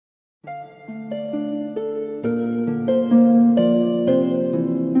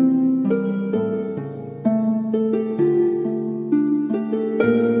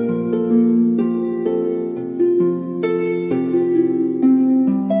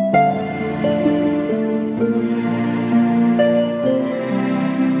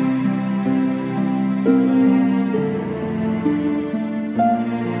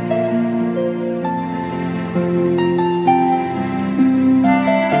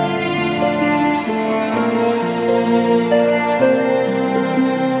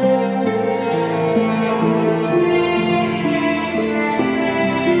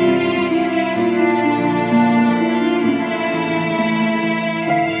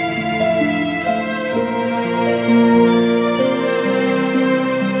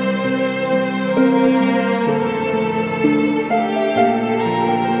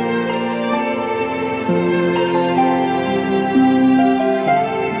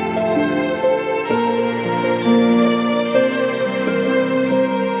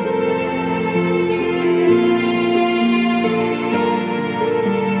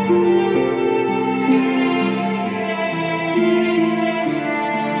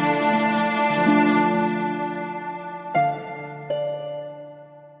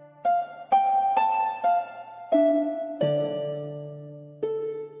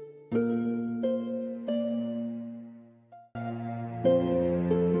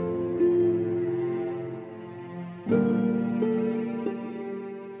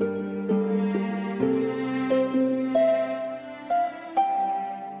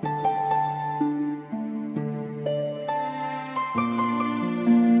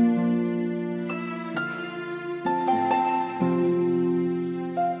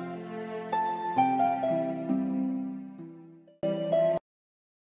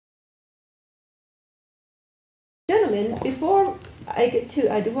gentlemen, before I get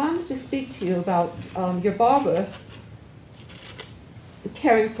to, I do want to speak to you about your Barbour,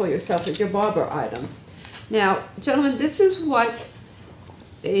 caring for yourself with your Barbour items. Now, gentlemen, this is my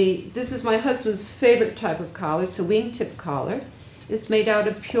husband's favorite type of collar. It's a wingtip collar. It's made out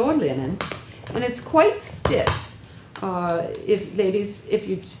of pure linen, and it's quite stiff. If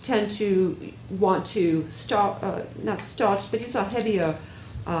you tend to want to not starch, but use a heavier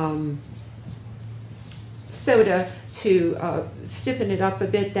soda to stiffen it up a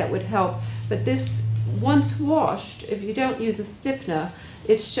bit, that would help. But this, once washed, if you don't use a stiffener,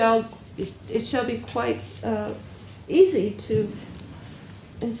 it shall be quite easy to,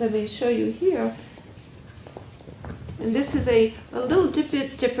 as I may show you here. And this is a little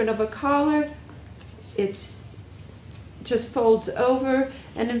bit different of a collar. It just folds over,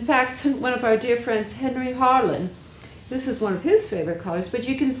 and in fact, one of our dear friends, Henry Harland, this is one of his favorite collars, but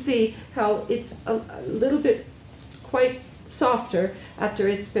you can see how it's a little bit quite softer after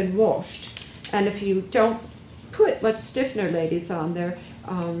it's been washed. And if you don't put much stiffener, ladies, on there,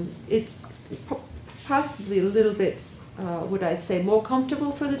 it's possibly a little bit, would I say, more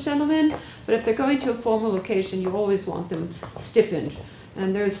comfortable for the gentlemen. But if they're going to a formal occasion, you always want them stiffened.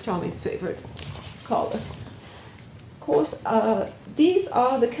 And there's Tommy's favorite collar. Of course, these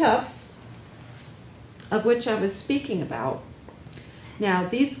are the cuffs of which I was speaking about. Now,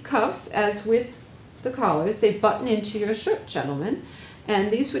 these cuffs, as with the collars, they button into your shirt, gentlemen,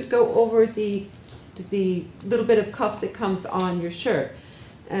 and these would go over the little bit of cuff that comes on your shirt.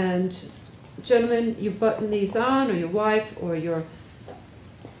 And gentlemen, you button these on, or your wife, or your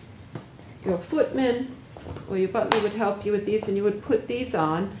footman, or your butler would help you with these, and you would put these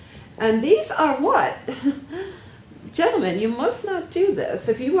on. And these are what? Gentlemen, you must not do this.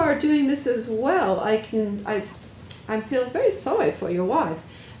 If you are doing this as well, I feel very sorry for your wives.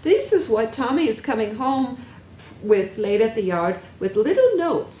 This is what Tommy is coming home with late at the yard, with little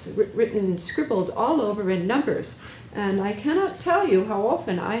notes written, scribbled all over in numbers. And I cannot tell you how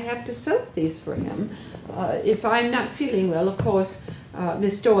often I have to soak these for him. If I'm not feeling well, of course,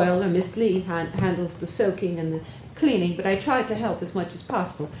 Miss Doyle or Miss Lee handles the soaking and the cleaning, but I try to help as much as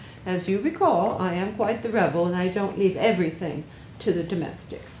possible. As you recall, I am quite the rebel, and I don't leave everything to the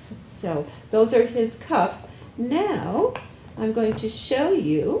domestics. So those are his cuffs. Now I'm going to show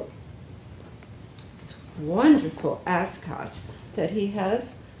you this wonderful ascot that he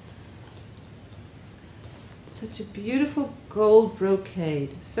has. Such a beautiful gold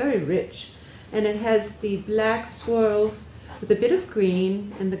brocade. It's very rich, and it has the black swirls with a bit of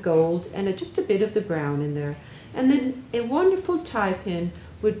green and the gold, and just a bit of the brown in there. And then a wonderful tie pin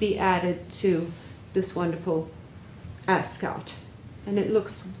would be added to this wonderful ascot. And it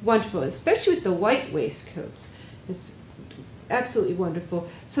looks wonderful, especially with the white waistcoats. It's absolutely wonderful.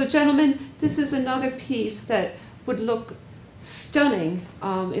 So gentlemen, this is another piece that would look stunning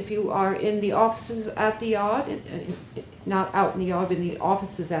if you are in the offices at the yard, not out in the yard, but in the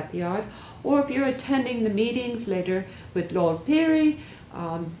offices at the yard, or if you're attending the meetings later with Lord Peary,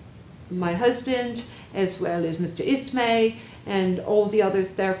 my husband, as well as Mr. Ismay, and all the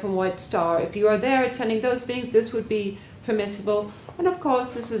others there from White Star. If you are there attending those meetings, this would be permissible. And of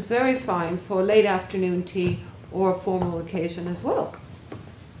course, this is very fine for late afternoon tea or a formal occasion as well.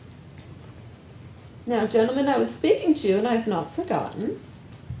 Now, gentlemen, I was speaking to you, and I've not forgotten,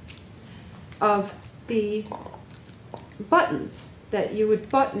 of the buttons that you would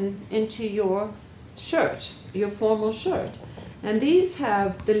button into your shirt, your formal shirt. And these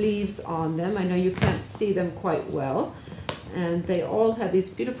have the leaves on them. I know you can't see them quite well. And they all have these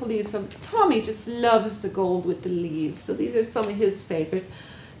beautiful leaves. Tommy just loves the gold with the leaves. So these are some of his favorite.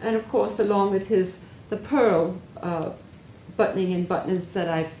 And of course, along with the pearl buttoning and buttons that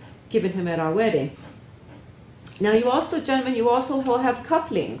I've given him at our wedding. Now you also, gentlemen, you also will have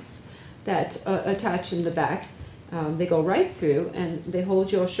couplings that attach in the back. They go right through, and they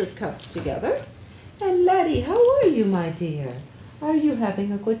hold your shirt cuffs together. And Laddie, how are you, my dear? Are you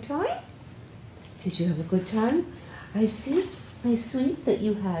having a good time? Did you have a good time? I see, my sweet, that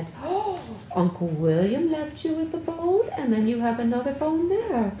you had, Uncle William left you with a bone, and then you have another bone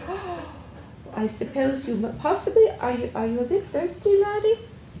there. I suppose you possibly, are you a bit thirsty, Laddie?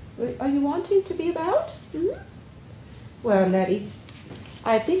 Are you wanting to be about? Hmm? Well, Laddie,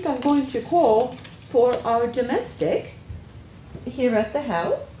 I think I'm going to call for our domestic here at the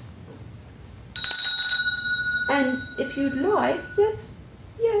house. And if you'd like,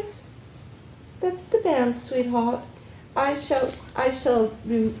 yes, that's the bell, sweetheart. I shall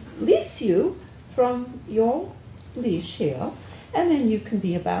release you from your leash here, and then you can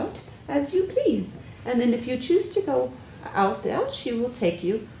be about as you please. And then if you choose to go out there, she will take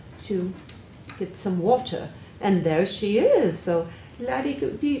you to get some water. And there she is. So, laddie,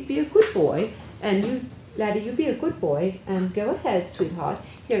 be a good boy. And you, laddie, you be a good boy. And go ahead, sweetheart.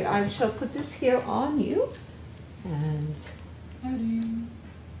 Here, I shall put this here on you. And Laddie.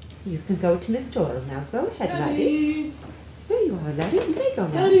 You can go to Miss Doyle now. Go ahead, laddie. Laddie. There you are, laddie. You may go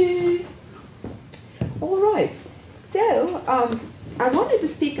now. Laddie. All right. So, I wanted to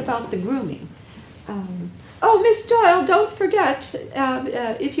speak about the grooming. Oh, Miss Doyle, don't forget,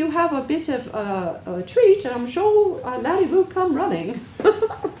 if you have a bit of a treat, I'm sure Laddie will come running.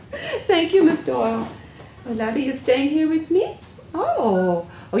 Thank you, Miss Doyle. Laddie is staying here with me? Oh,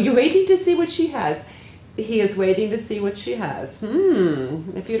 you're waiting to see what she has. He is waiting to see what she has.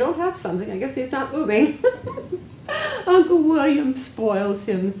 If you don't have something, I guess he's not moving. Uncle William spoils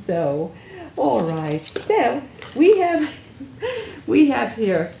him so. All right, so we have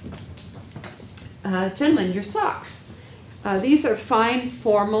here, gentlemen, your socks. These are fine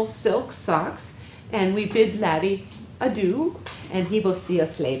formal silk socks, and we bid Laddie adieu, and he will see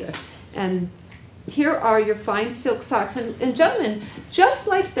us later. And here are your fine silk socks. And gentlemen, just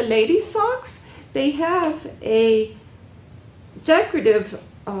like the ladies' socks, they have a decorative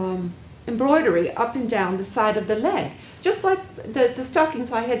embroidery up and down the side of the leg, just like the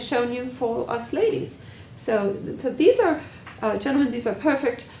stockings I had shown you for us ladies. So these are, gentlemen, these are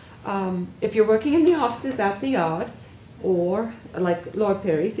perfect if you're working in the offices at the yard, or like Lord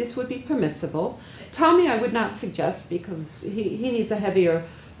Perry, this would be permissible. Tommy I would not suggest, because he needs a heavier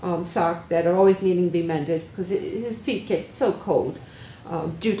sock that are always needing to be mended, because his feet get so cold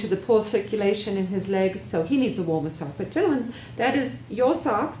due to the poor circulation in his legs, so he needs a warmer sock. But gentlemen, that is your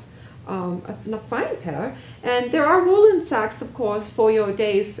socks, a fine pair. And there are woolen socks, of course, for your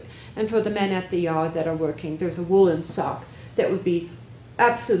days, and for the men at the yard that are working. There's a woolen sock that would be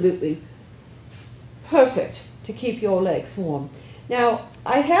absolutely perfect to keep your legs warm. Now,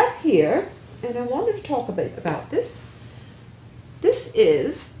 I have here, and I wanted to talk a bit about this. This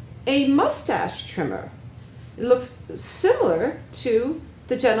is a mustache trimmer. It looks similar to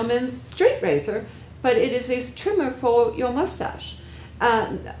the gentleman's straight razor, but it is a trimmer for your mustache.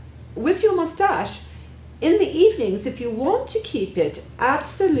 And with your mustache, in the evenings, if you want to keep it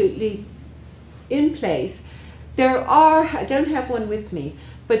absolutely in place, there are, I don't have one with me,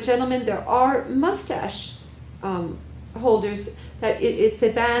 but gentlemen, there are mustache holders that it's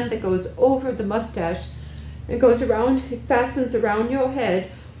a band that goes over the mustache and goes around, it fastens around your head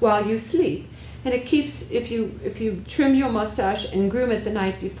while you sleep. And it keeps, if you trim your mustache and groom it the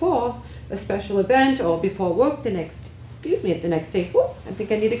night before a special event or before work the next day. Oh, I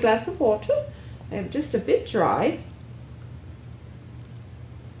think I need a glass of water. I am just a bit dry.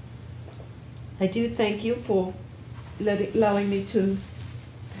 I do thank you for allowing me to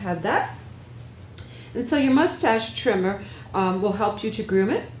have that. And so your mustache trimmer will help you to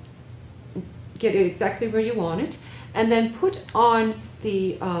groom it, get it exactly where you want it, and then put on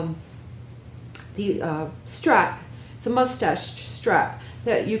the strap. It's a mustache strap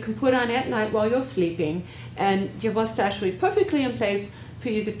that you can put on at night while you're sleeping, and your mustache will be perfectly in place for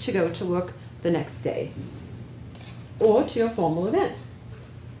you to go to work the next day or to your formal event.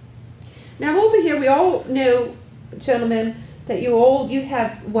 Now over here, we all know, gentlemen, that you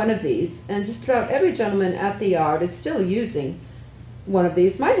have one of these, and just about every gentleman at the yard is still using one of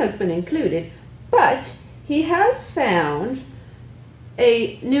these, my husband included, but he has found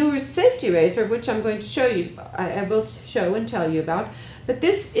a newer safety razor, which I'm going to show you, I will show and tell you about. But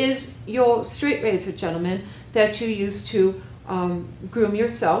this is your straight razor, gentlemen, that you use to groom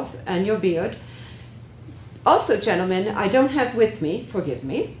yourself and your beard. Also, gentlemen, I don't have with me, forgive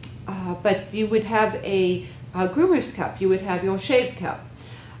me, but you would have a groomer's cup, you would have your shave cup.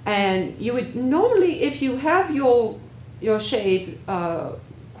 And you would normally, if you have your shave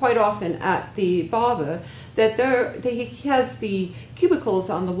quite often at the barber, that he has the cubicles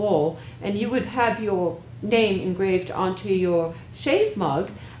on the wall, and you would have your name engraved onto your shave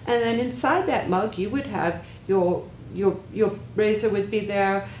mug, and then inside that mug you would have your razor would be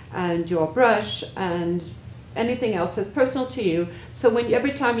there, and your brush, and anything else that's personal to you. So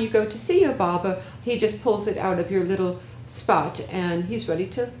every time you go to see your barber, he just pulls it out of your little spot, and he's ready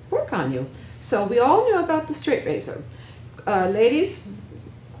to work on you. So we all know about the straight razor. Ladies,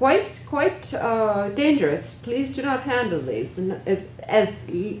 quite dangerous. Please do not handle these, and as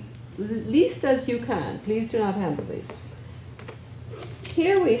least as you can. Please do not handle these.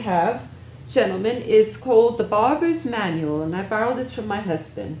 Here we have, gentlemen, is called the Barber's Manual, and I borrowed this from my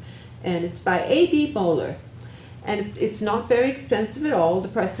husband, and it's by A.B. Moeller. And it's not very expensive at all. The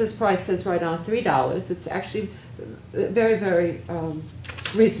price is right on $3. It's actually very, very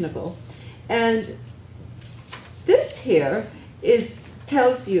reasonable. And this here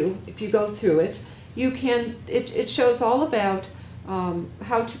tells you, if you go through it, it shows all about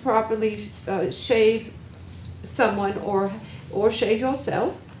how to properly shave someone or shave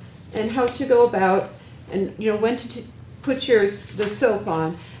yourself, and how to go about, and when to put the soap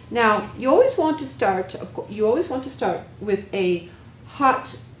on. Now you always want to start with a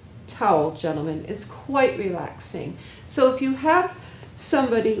hot towel, gentlemen. It's quite relaxing. So if you have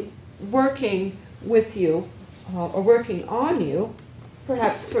somebody working with you or working on you,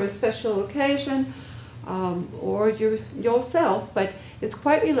 perhaps for a special occasion, or yourself, but it's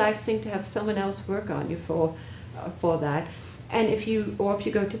quite relaxing to have someone else work on you for that. And if you go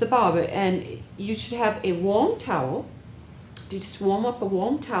to the barber, and you should have a warm towel. You just warm up a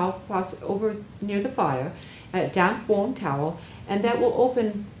warm towel over near the fire, a damp warm towel, and that will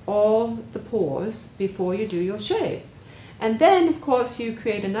open all the pores before you do your shave. And then, of course, you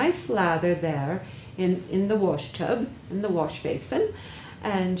create a nice lather there in the wash tub, in the wash basin,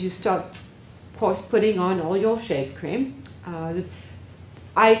 and you start, of course, putting on all your shave cream.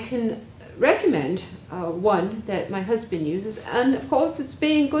 I can recommend one that my husband uses, and of course it's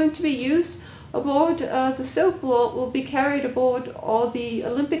going to be used aboard, the soap will be carried aboard all the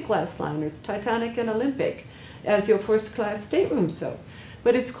Olympic class liners, Titanic and Olympic, as your first class stateroom soap.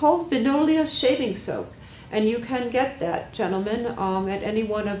 But it's called Vinolia shaving soap, and you can get that, gentlemen, at any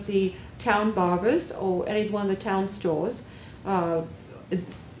one of the town barbers or any one of the town stores.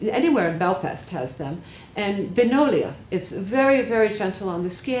 Anywhere in Belfast has them. And Vinolia, it's very, very gentle on the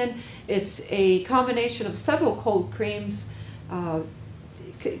skin. It's a combination of several cold creams.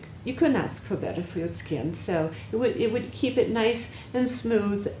 You couldn't ask for better for your skin. So it would keep it nice and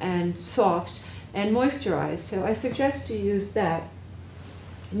smooth and soft and moisturized. So I suggest you use that.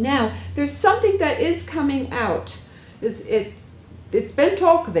 Now, there's something that is coming out. It's been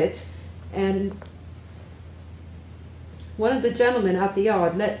talk of it, and one of the gentlemen at the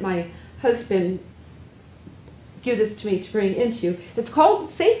yard let my husband give this to me to bring into you. It's called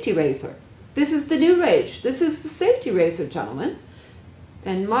the safety razor. This is the new rage. This is the safety razor, gentlemen.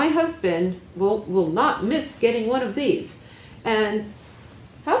 And my husband will not miss getting one of these. And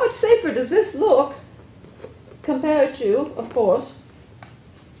how much safer does this look compared to, of course,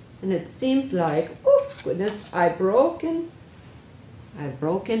 and it seems like, oh goodness, I've broken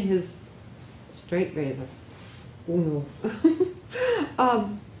his straight razor. Oh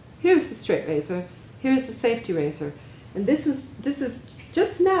no. Here's the straight razor. Here's the safety razor. And this is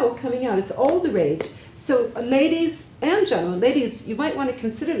just now coming out. It's all the rage. So ladies and gentlemen, ladies, you might want to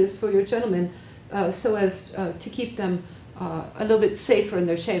consider this for your gentlemen, so as to keep them a little bit safer in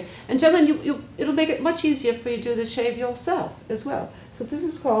their shave. And gentlemen, it'll make it much easier for you to do the shave yourself as well. So this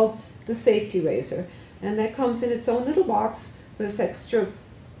is called the safety razor, and that comes in its own little box with extra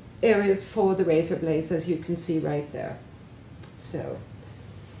areas for the razor blades, as you can see right there. So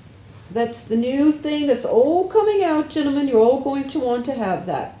that's the new thing that's all coming out, gentlemen. You're all going to want to have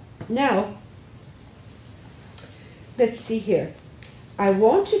that. Now, let's see here. I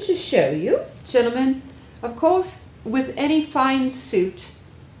wanted to show you, gentlemen, of course, with any fine suit,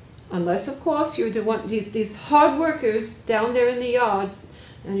 unless, of course, you're these hard workers down there in the yard,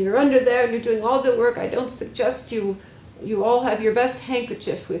 and you're under there and you're doing all the work, I don't suggest you all have your best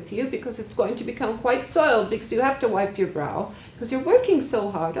handkerchief with you, because it's going to become quite soiled, because you have to wipe your brow, because you're working so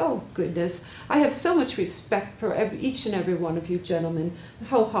hard. Oh, goodness. I have so much respect for each and every one of you gentlemen,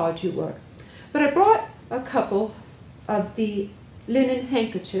 how hard you work. But I brought a couple of the linen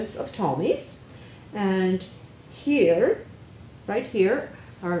handkerchiefs of Tommy's, and here, right here,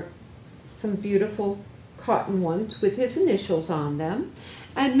 are some beautiful cotton ones with his initials on them,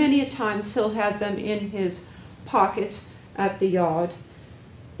 and many a times he'll have them in his pocket at the yard.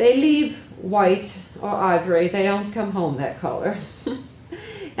 They leave white or ivory, they don't come home that color.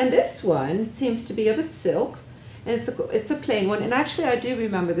 And this one seems to be of a silk, and it's a plain one, and actually I do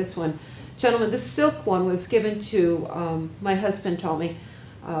remember this one. Gentlemen, this silk one was given to my husband Tommy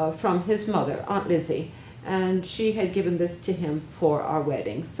from his mother, Aunt Lizzie, and she had given this to him for our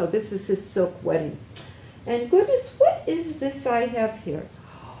wedding. So this is his silk wedding. And goodness, what is this I have here?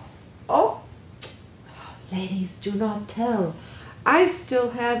 Oh, ladies, do not tell. I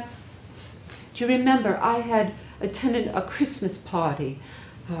still have, do you remember I had attended a Christmas party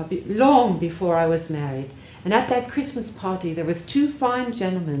long before I was married. And at that Christmas party there was two fine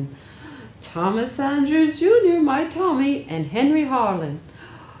gentlemen, Thomas Andrews Jr., my Tommy, and Henry Harland.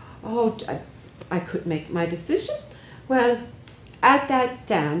 Oh, I couldn't make my decision. Well, at that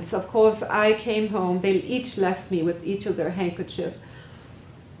dance, of course, I came home. They each left me with each of their handkerchief.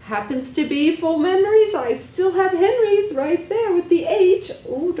 Happens to be full memories. I still have Henry's right there with the H.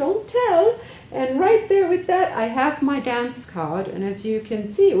 Oh, don't tell. And right there with that, I have my dance card. And as you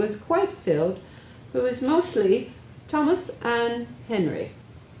can see, it was quite filled who is mostly Thomas and Henry.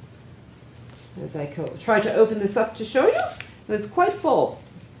 As I try to open this up to show you, it's quite full,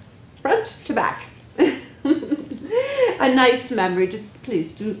 front to back. A nice memory, just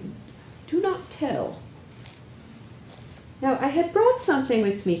please do not tell. Now, I had brought something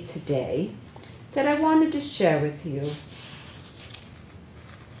with me today that I wanted to share with you.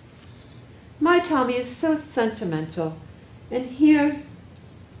 My Tommy is so sentimental, and here,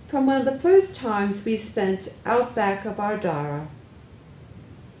 from one of the first times we spent out back of Ardara,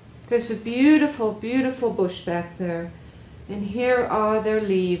 there's a beautiful, beautiful bush back there, and here are their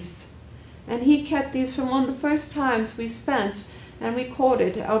leaves. And he kept these from one of the first times we spent and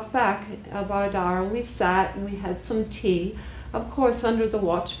recorded out back of Ardara, and we sat and we had some tea, of course under the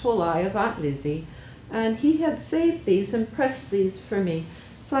watchful eye of Aunt Lizzie, and he had saved these and pressed these for me.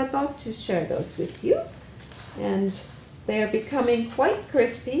 So I thought to share those with you, and they are becoming quite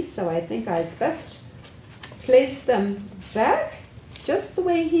crispy, so I think I'd best place them back just the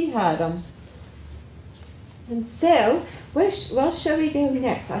way he had them. And so, where shall we go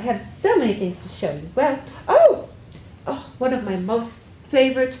next? I have so many things to show you. Well, oh, one of my most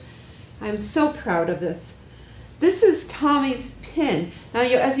favorite, I'm so proud of this. This is Tommy's pin. Now,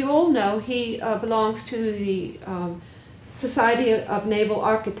 as you all know, he belongs to the Society of Naval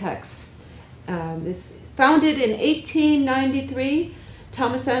Architects. It's founded in 1893.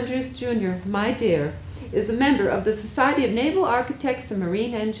 Thomas Andrews Jr., my dear, is a member of the Society of Naval Architects and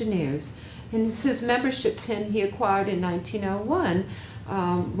Marine Engineers. And it's his membership pin he acquired in 1901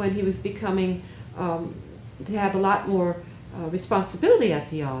 when he was becoming, to have a lot more responsibility at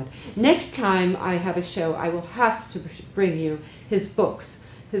the yard. Next time I have a show, I will have to bring you his books,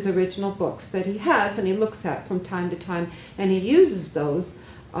 his original books that he has and he looks at from time to time, and he uses those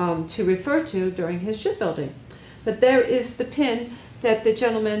to refer to during his shipbuilding. But there is the pin that the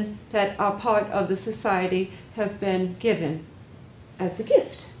gentlemen that are part of the society have been given as a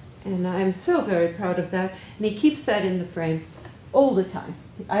gift. And I'm so very proud of that. And he keeps that in the frame all the time.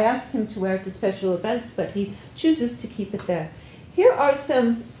 I asked him to wear it to special events, but he chooses to keep it there. Here are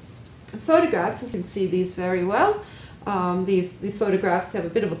some photographs. You can see these very well. The photographs have a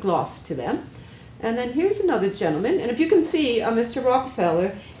bit of a gloss to them. And then here's another gentleman. And if you can see Mr.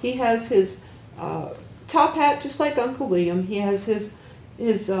 Rockefeller, he has his top hat just like Uncle William. He has his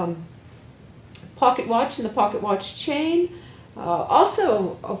pocket watch and the pocket watch chain.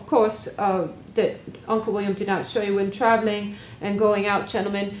 Also, of course, that Uncle William did not show you when traveling and going out,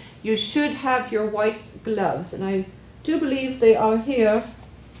 gentlemen, you should have your white gloves. And I do believe they are here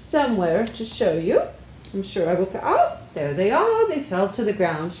somewhere to show you. I'm sure I will. Oh, there they are. They fell to the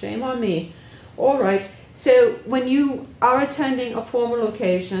ground. Shame on me. All right. So when you are attending a formal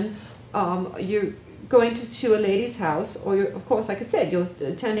occasion, you're going to a lady's house, or you're, of course, like I said, you're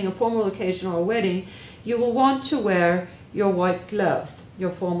attending a formal occasion or a wedding, you will want to wear your white gloves,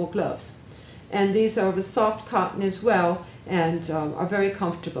 your formal gloves. And these are of a soft cotton as well, and are very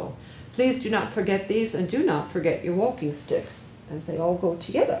comfortable. Please do not forget these, and do not forget your walking stick, as they all go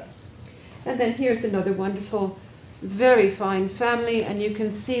together. And then here's another wonderful, very fine family, and you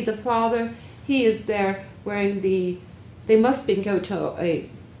can see the father, he is there wearing they must go to a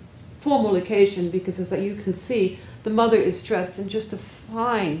formal occasion, because as you can see, the mother is dressed in just a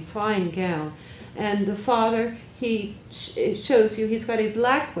fine, fine gown. And the father, it shows you, he's got a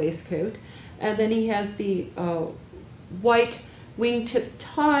black waistcoat, and then he has the white wingtip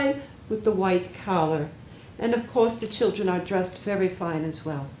tie with the white collar. And of course the children are dressed very fine as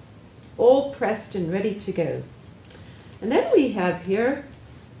well, all pressed and ready to go. And then we have here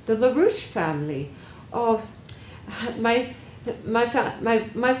the LaRouche family. Oh, my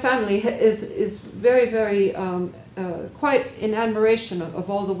family is very, very quite in admiration of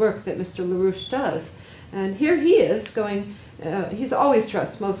all the work that Mr. LaRouche does. And here he is going, he's always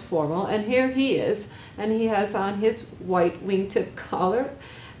dressed most formal, and here he is, and he has on his white wingtip collar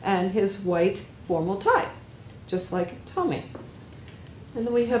and his white formal tie, just like Tommy. And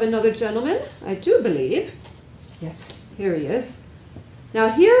then we have another gentleman, I do believe. Yes, here he is. Now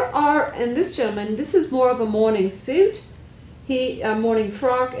here are, and this gentleman, this is more of a morning suit. Morning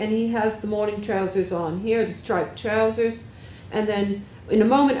frock, and he has the morning trousers on here, the striped trousers. And then in a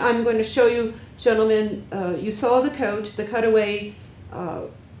moment I'm going to show you, gentlemen, you saw the coat, the cutaway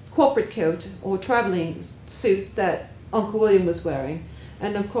corporate coat or traveling suit that Uncle William was wearing.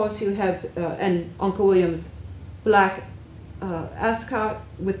 And of course you have, and Uncle William's black ascot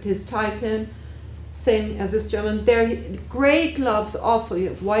with his tie pin, same as this gentleman. There, gray gloves also, you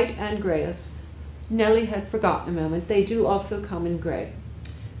have white and grayish. Nellie had forgotten a moment. They do also come in gray.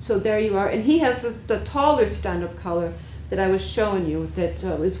 So there you are. And he has the taller stand-up collar that I was showing you that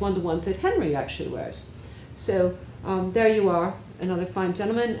is one of the ones that Henry actually wears. So there you are, another fine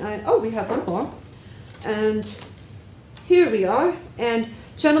gentleman. Oh, we have one more. And here we are. And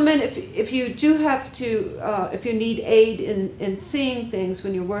gentlemen, if you do have to, if you need aid in seeing things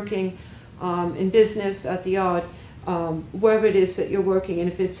when you're working in business at the yard, wherever it is that you're working, and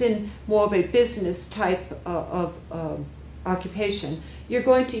if it's in more of a business type of occupation, you're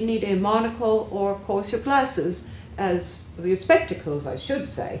going to need a monocle or, of course, your glasses, as your spectacles, I should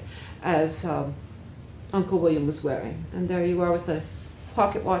say, as Uncle William was wearing. And there you are with the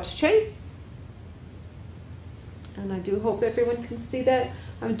pocket watch chain. And I do hope everyone can see that.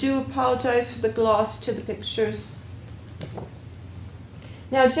 I do apologize for the gloss to the pictures.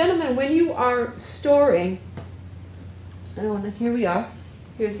 Now, gentlemen, when you are storing, and here we are,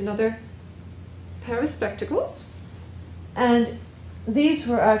 here's another pair of spectacles. And these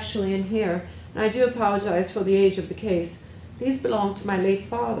were actually in here. And I do apologize for the age of the case. These belong to my late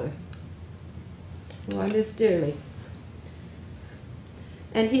father, who I miss dearly.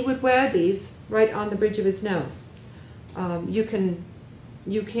 And he would wear these right on the bridge of his nose. You can,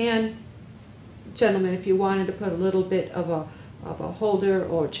 gentlemen, if you wanted to put a little bit of a holder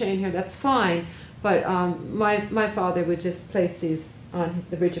or chain here, that's fine. But my father would just place these on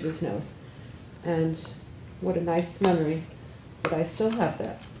the bridge of his nose. And what a nice memory that I still have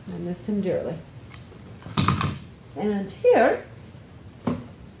that. I miss him dearly. And here,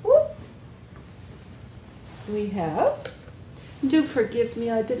 whoop, we have, do forgive me,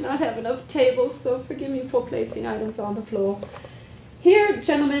 I did not have enough tables, so forgive me for placing items on the floor. Here,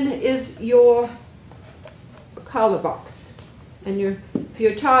 gentlemen, is your collar box. And for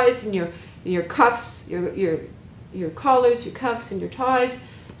your ties and your cuffs, your collars, your cuffs, and your ties.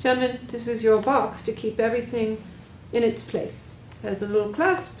 Gentlemen, this is your box to keep everything in its place. It has a little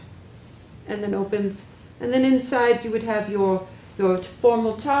clasp and then opens. And then inside you would have your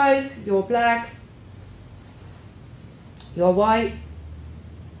formal ties, your black, your white,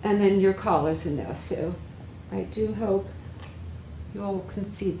 and then your collars in there. So I do hope you all can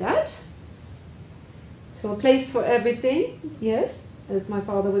see that. So a place for everything, yes, as my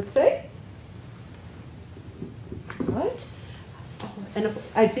father would say. Right. And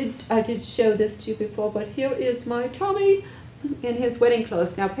I did show this to you before, but here is my Tommy in his wedding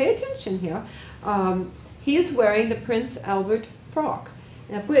clothes. Now pay attention here. He is wearing the Prince Albert frock,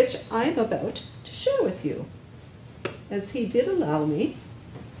 of which I'm about to share with you, as he did allow me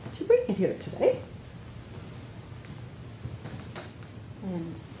to bring it here today.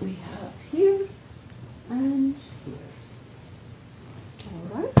 And we have here and here.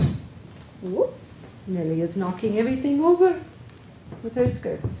 All right. Whoops. Nellie is knocking everything over with her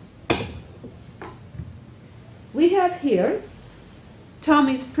skirts. We have here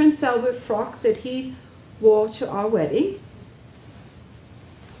Tommy's Prince Albert frock that he wore to our wedding.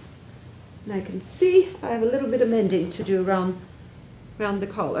 And I can see I have a little bit of mending to do around the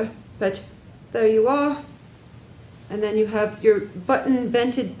collar, but there you are. And then you have your button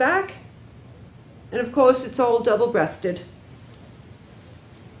vented back, and of course it's all double-breasted.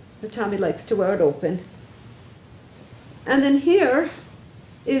 But Tommy likes to wear it open. And then here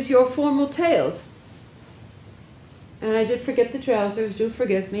is your formal tails. And I did forget the trousers, do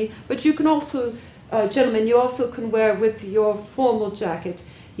forgive me. But you can also, gentlemen, you also can wear with your formal jacket,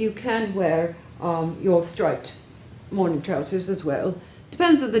 you can wear your striped morning trousers as well.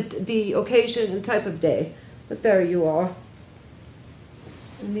 Depends on the occasion and type of day. But there you are.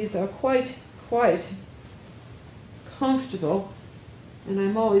 And these are quite comfortable. And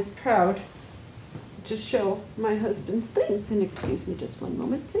I'm always proud to show my husband's things. And excuse me just one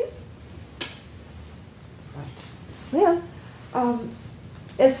moment, please. Right. Well,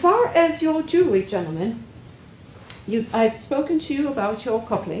 as far as your jewelry, gentlemen, I've spoken to you about your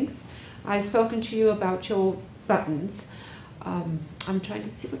couplings. I've spoken to you about your buttons. I'm trying to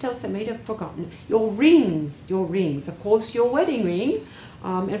see what else I may have forgotten. Your rings, of course, your wedding ring.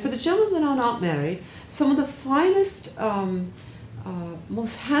 And for the gentlemen that are not married, some of the finest,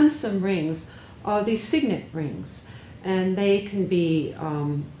 most handsome rings are the signet rings. And they can be,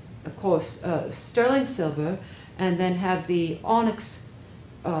 of course, sterling silver, and then have the onyx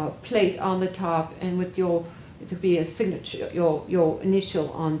plate on the top, and with to be a signature, your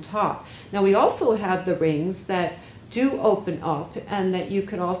initial on top. Now we also have the rings that do open up, and that you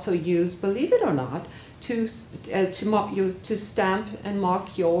can also use, believe it or not, to stamp and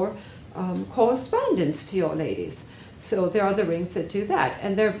mark your correspondence to your ladies. So there are the rings that do that,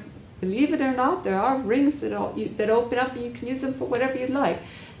 and believe it or not, there are rings that open up, and you can use them for whatever you like.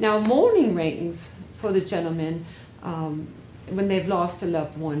 Now, mourning rings for the gentlemen, when they've lost a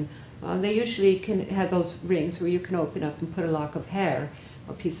loved one, They usually can have those rings where you can open up and put a lock of hair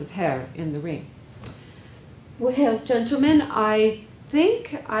or piece of hair in the ring. Well, gentlemen, I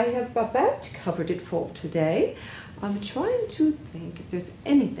think I have about covered it for today. I'm trying to think if there's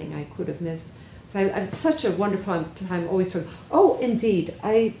anything I could have missed. I had such a wonderful time always talking. Oh, indeed,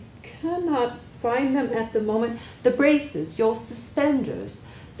 I cannot find them at the moment. The braces, your suspenders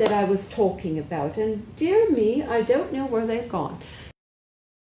that I was talking about. And dear me, I don't know where they've gone.